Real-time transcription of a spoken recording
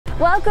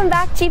Welcome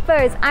back,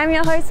 Cheapos. I'm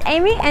your host,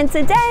 Amy, and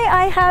today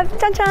I have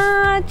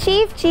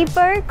Chief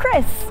Cheapo,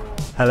 Chris.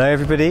 Hello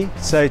everybody.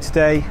 So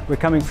today we're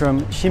coming from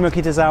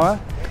Shimokitazawa,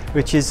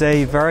 which is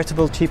a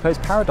veritable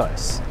cheapos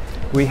paradise.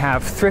 We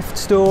have thrift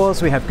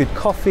stores, we have good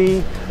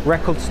coffee,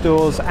 record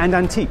stores and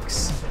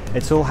antiques.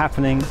 It's all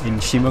happening in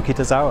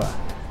Shimokitazawa.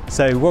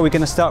 So what are we going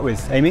to start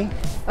with, Amy?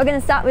 We're going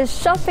to start with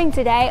shopping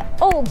today.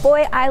 Oh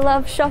boy, I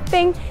love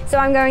shopping. So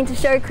I'm going to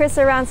show Chris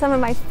around some of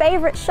my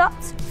favorite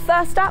shops.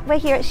 First up, we're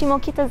here at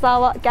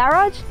Shimokitazawa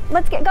Garage.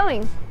 Let's get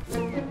going.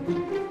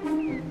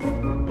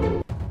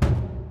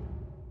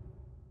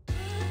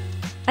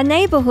 A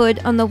neighborhood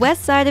on the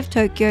west side of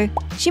Tokyo,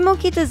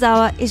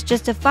 Shimokitazawa is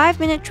just a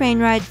 5-minute train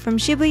ride from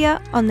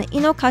Shibuya on the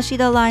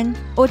Inokashira line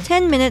or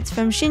 10 minutes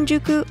from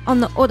Shinjuku on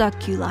the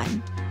Odakyu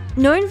line.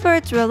 Known for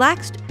its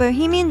relaxed,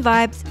 bohemian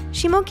vibes,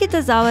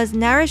 Shimokitazawa's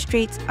narrow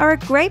streets are a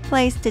great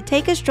place to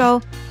take a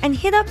stroll and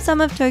hit up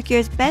some of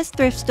Tokyo's best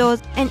thrift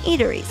stores and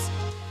eateries.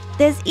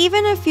 There's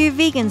even a few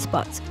vegan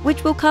spots,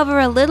 which we'll cover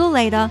a little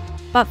later,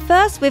 but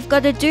first we've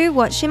got to do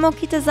what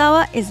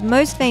Shimokitazawa is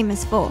most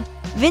famous for: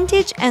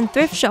 vintage and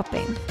thrift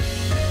shopping.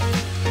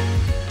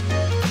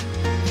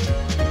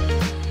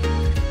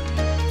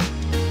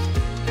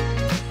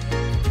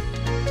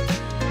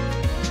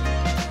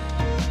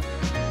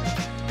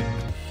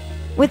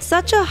 With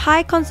such a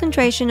high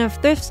concentration of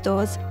thrift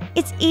stores,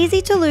 it's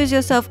easy to lose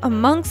yourself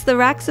amongst the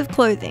racks of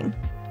clothing.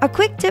 A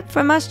quick tip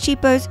from us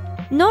cheapos: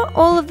 not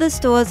all of the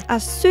stores are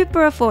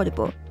super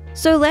affordable,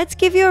 so let's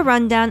give you a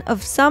rundown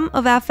of some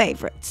of our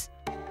favorites.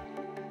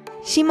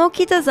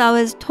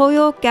 Shimokitazawa's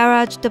Toyo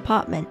Garage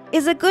department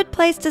is a good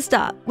place to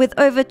start, with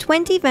over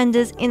 20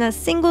 vendors in a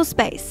single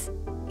space.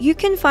 You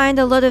can find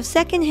a lot of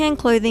second-hand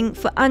clothing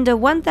for under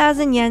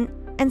 1,000 yen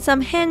and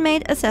some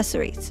handmade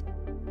accessories.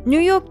 New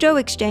York Joe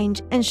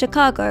Exchange and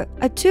Chicago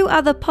are two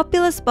other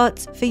popular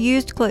spots for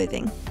used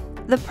clothing.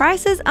 The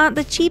prices aren't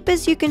the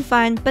cheapest you can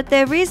find, but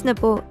they're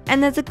reasonable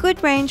and there's a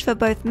good range for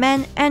both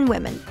men and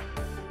women.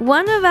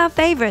 One of our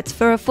favorites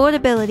for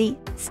affordability,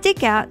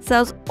 Stick Out,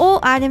 sells all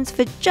items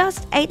for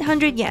just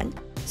 800 yen.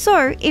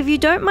 So if you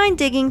don't mind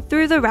digging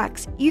through the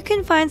racks, you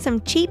can find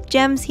some cheap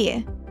gems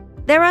here.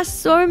 There are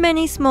so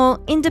many small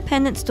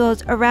independent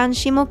stores around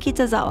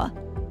Shimokitazawa.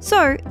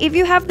 So if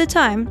you have the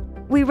time,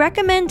 we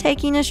recommend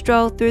taking a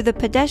stroll through the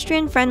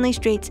pedestrian-friendly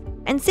streets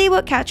and see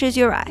what catches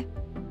your eye.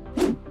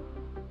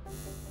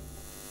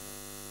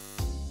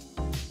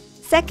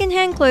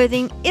 Second-hand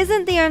clothing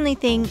isn't the only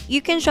thing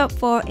you can shop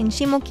for in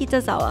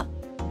Shimokitazawa.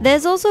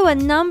 There's also a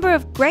number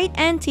of great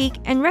antique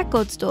and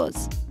record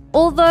stores.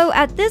 Although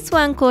at this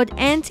one called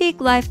Antique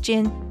Life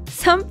Gin,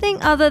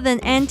 something other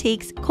than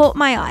antiques caught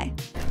my eye.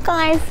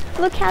 Guys,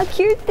 look how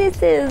cute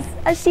this is!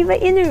 A Shiba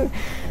Inu!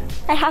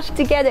 I have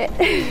to get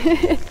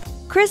it!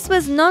 Chris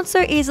was not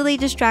so easily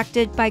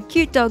distracted by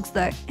cute dogs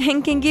though,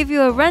 and can give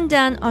you a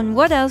rundown on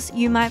what else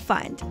you might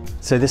find.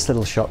 So this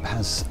little shop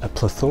has a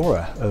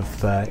plethora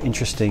of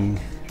interesting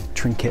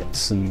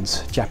trinkets and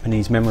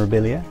Japanese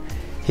memorabilia.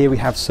 Here we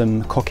have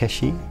some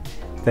kokeshi.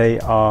 They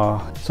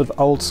are sort of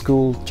old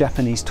school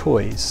Japanese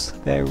toys.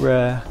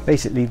 They're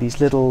basically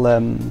these little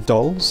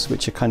dolls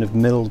which are kind of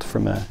milled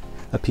from a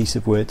piece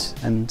of wood,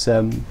 and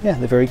yeah,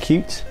 they're very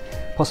cute,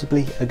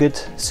 possibly a good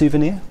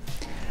souvenir.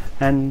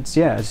 And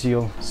yeah, as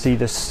you'll see,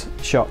 this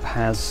shop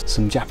has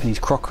some Japanese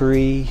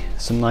crockery,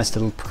 some nice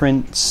little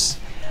prints,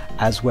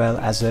 as well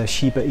as a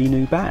Shiba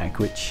Inu bag,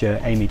 which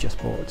Amy just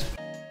bought.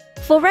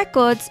 For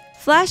records,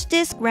 Flash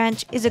Disc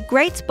Ranch is a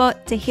great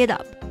spot to hit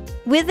up.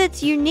 With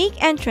its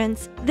unique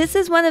entrance, this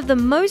is one of the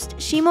most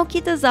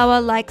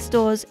Shimokitazawa-like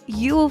stores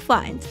you will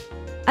find.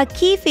 A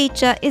key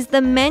feature is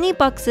the many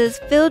boxes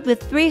filled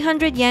with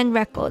 300 yen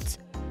records,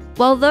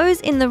 while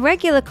those in the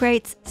regular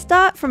crates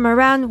start from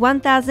around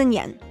 1,000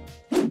 yen.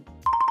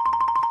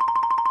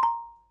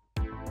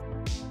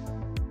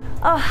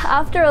 Oh,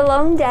 after a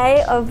long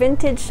day of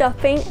vintage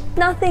shopping,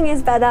 nothing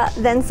is better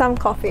than some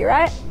coffee,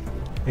 right?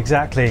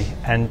 Exactly,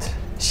 and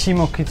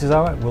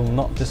Shimokitazawa will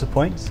not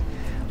disappoint.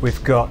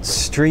 We've got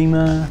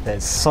steamer,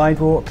 there's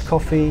sidewalk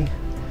coffee,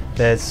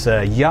 there's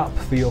yup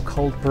for your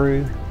cold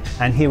brew,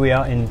 and here we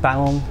are in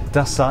Ballon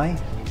d'Assai,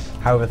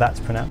 however that's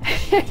pronounced.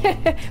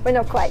 We're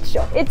not quite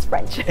sure, it's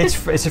French.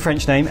 It's a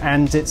French name,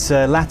 and it's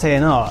latte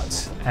and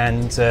art,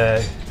 and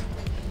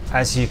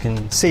as you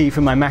can see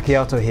from my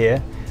macchiato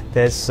here,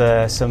 there's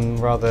some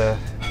rather,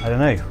 I don't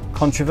know,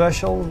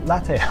 controversial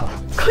latte art.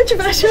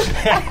 Controversial?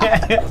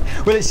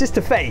 Well, it's just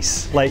a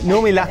face. Like,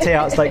 normally latte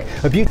art's like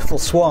a beautiful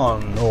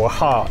swan or a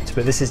heart,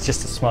 but this is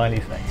just a smiley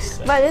face.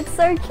 So. But it's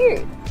so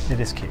cute. It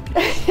is cute.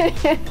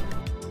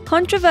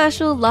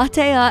 Controversial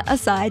latte art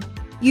aside,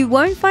 you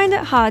won't find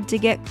it hard to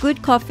get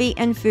good coffee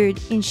and food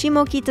in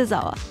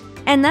Shimokitazawa,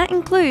 and that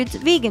includes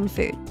vegan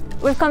food.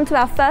 We've come to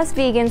our first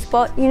vegan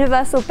spot,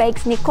 Universal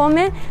Bakes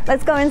Nikome.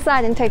 Let's go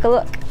inside and take a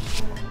look.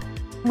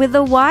 With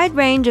a wide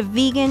range of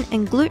vegan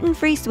and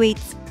gluten-free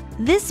sweets,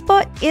 this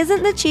spot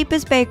isn't the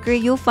cheapest bakery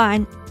you'll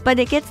find, but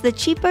it gets the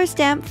cheapo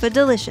stamp for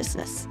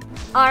deliciousness.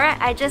 Alright,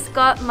 I just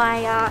got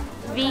my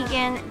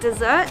vegan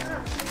dessert.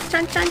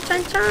 Chan chan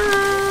chan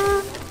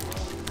chan!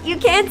 You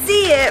can't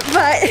see it,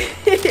 but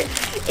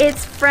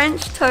it's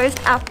French toast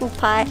apple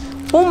pie.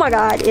 Oh my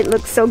god, it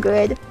looks so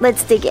good.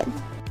 Let's dig in.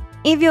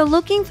 If you're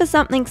looking for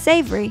something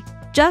savory,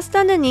 just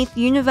underneath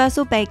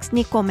Universal Bake's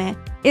Nikome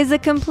is a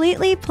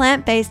completely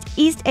plant-based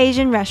East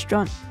Asian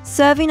restaurant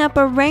serving up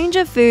a range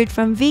of food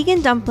from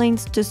vegan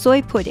dumplings to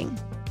soy pudding.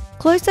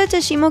 Closer to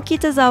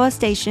Shimokitazawa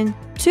Station,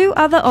 two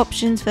other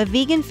options for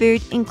vegan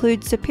food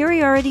include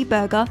Superiority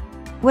Burger,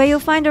 where you'll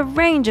find a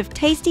range of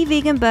tasty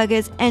vegan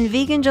burgers and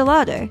vegan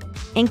gelato,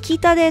 and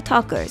Kitade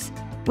Tacos,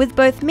 with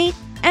both meat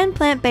and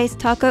plant-based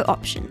taco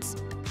options.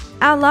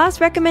 Our last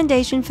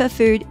recommendation for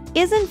food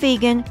isn't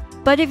vegan,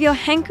 but if you're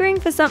hankering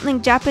for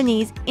something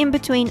Japanese in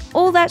between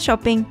all that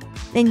shopping,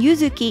 then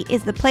Yuzuki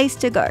is the place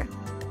to go.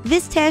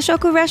 This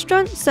teishoku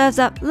restaurant serves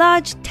up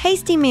large,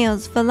 tasty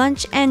meals for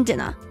lunch and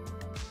dinner.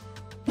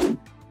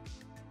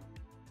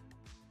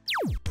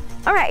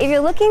 Alright, if you're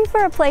looking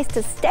for a place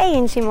to stay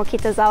in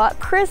Shimokitazawa,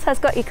 Chris has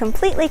got you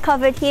completely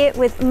covered here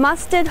with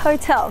Mustard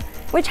Hotel,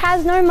 which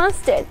has no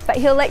mustard, but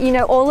he'll let you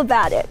know all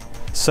about it.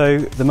 So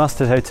the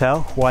Mustard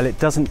Hotel, while it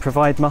doesn't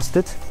provide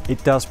mustard,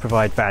 it does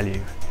provide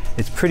value.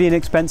 It's pretty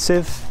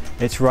inexpensive,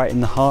 it's right in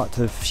the heart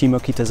of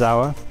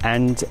Shimokitazawa,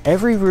 and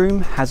every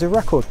room has a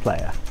record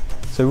player.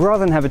 So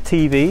rather than have a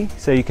TV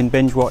so you can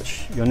binge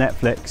watch your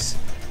Netflix,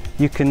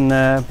 you can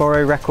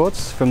borrow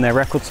records from their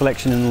record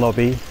selection in the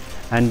lobby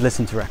and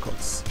listen to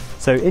records.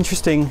 So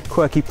interesting,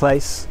 quirky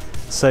place,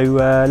 so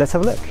let's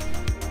have a look.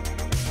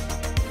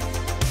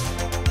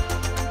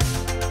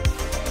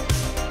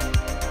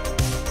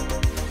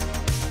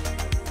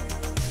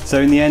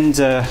 So in the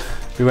end,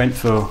 we went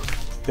for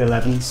Bill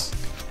Evans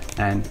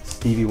and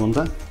Stevie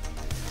Wonder.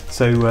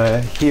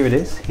 So here it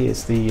is,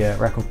 here's the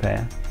record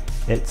player.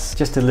 It's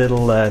just a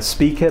little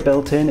speaker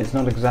built in. It's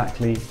not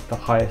exactly the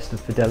highest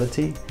of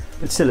fidelity,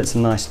 but still it's a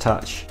nice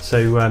touch.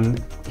 So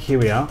here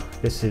we are.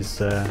 This is,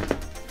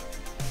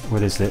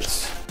 what is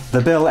this?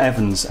 The Bill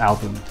Evans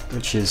album,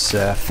 which is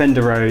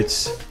Fender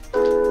Rhodes,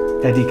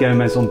 Eddie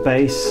Gomez on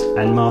bass,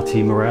 and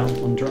Marty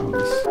Morell on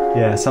drums.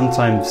 Yeah,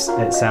 sometimes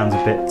it sounds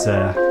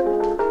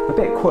a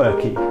bit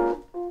quirky.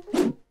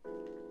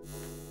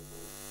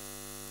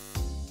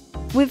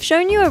 We've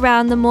shown you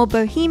around the more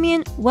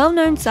bohemian,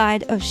 well-known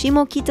side of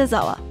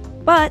Shimokitazawa,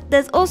 but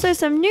there's also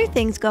some new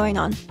things going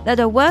on that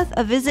are worth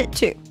a visit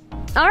too.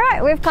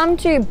 Alright, we've come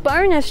to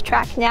bonus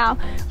track now,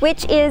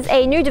 which is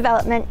a new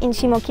development in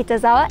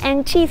Shimokitazawa,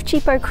 and Chief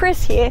Cheapo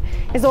Chris here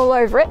is all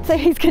over it, so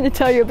he's going to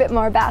tell you a bit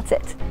more about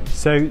it.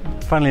 So,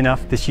 funnily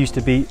enough, this used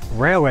to be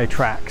railway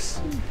tracks,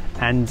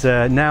 and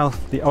now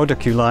the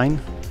Odaku line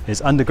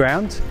is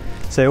underground,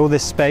 so all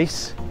this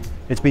space,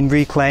 it's been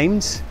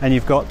reclaimed, and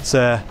you've got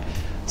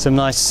some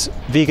nice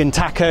vegan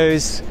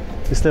tacos,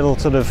 this little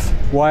sort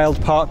of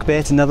wild park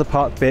bit, another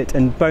park bit,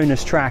 and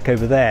bonus track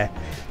over there,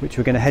 which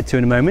we're going to head to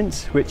in a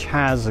moment, which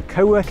has a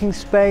co-working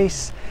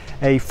space,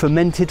 a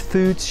fermented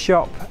foods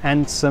shop,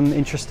 and some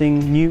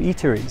interesting new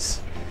eateries.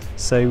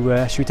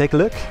 So should we take a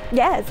look?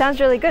 Yeah, it sounds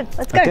really good.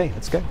 Let's go. Okay,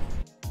 let's go.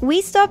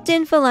 We stopped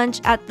in for lunch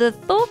at the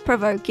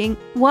thought-provoking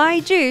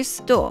Why Juice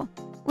store,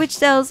 which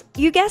sells,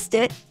 you guessed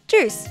it,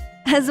 juice,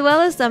 as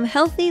well as some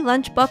healthy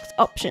lunchbox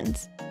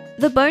options.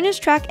 The bonus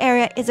track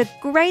area is a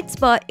great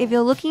spot if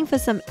you're looking for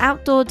some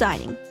outdoor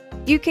dining.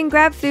 You can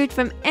grab food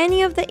from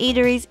any of the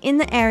eateries in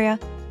the area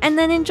and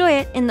then enjoy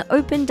it in the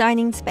open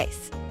dining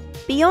space.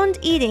 Beyond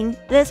eating,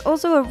 there's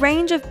also a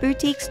range of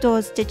boutique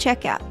stores to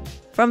check out,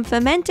 from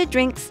fermented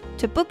drinks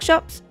to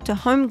bookshops to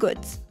home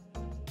goods.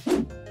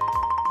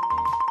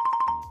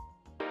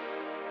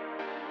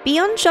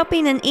 Beyond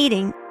shopping and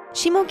eating,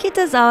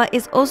 Shimokitazawa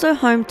is also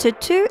home to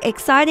two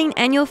exciting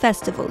annual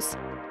festivals: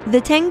 the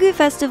Tengu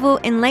Festival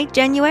in late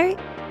January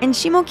and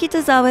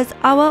Shimokitazawa's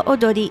Awa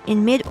Odori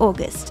in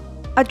mid-August,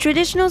 a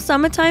traditional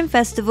summertime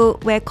festival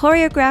where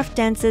choreographed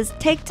dancers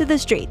take to the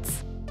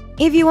streets.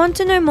 If you want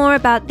to know more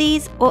about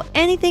these or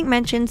anything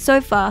mentioned so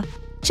far,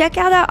 check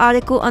out our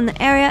article on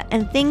the area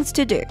and things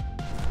to do.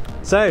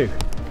 So,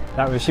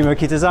 that was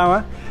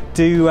Shimokitazawa.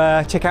 Do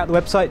check out the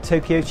website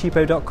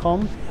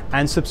TokyoCheapo.com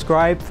and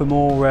subscribe for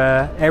more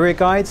area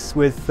guides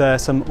with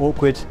some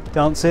awkward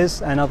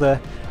dances and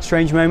other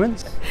strange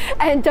moments.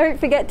 And don't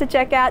forget to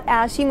check out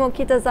our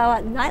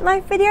Shimokitazawa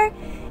nightlife video,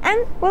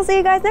 and we'll see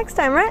you guys next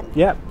time, right?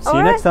 Yep, see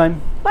you next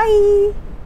time. Bye!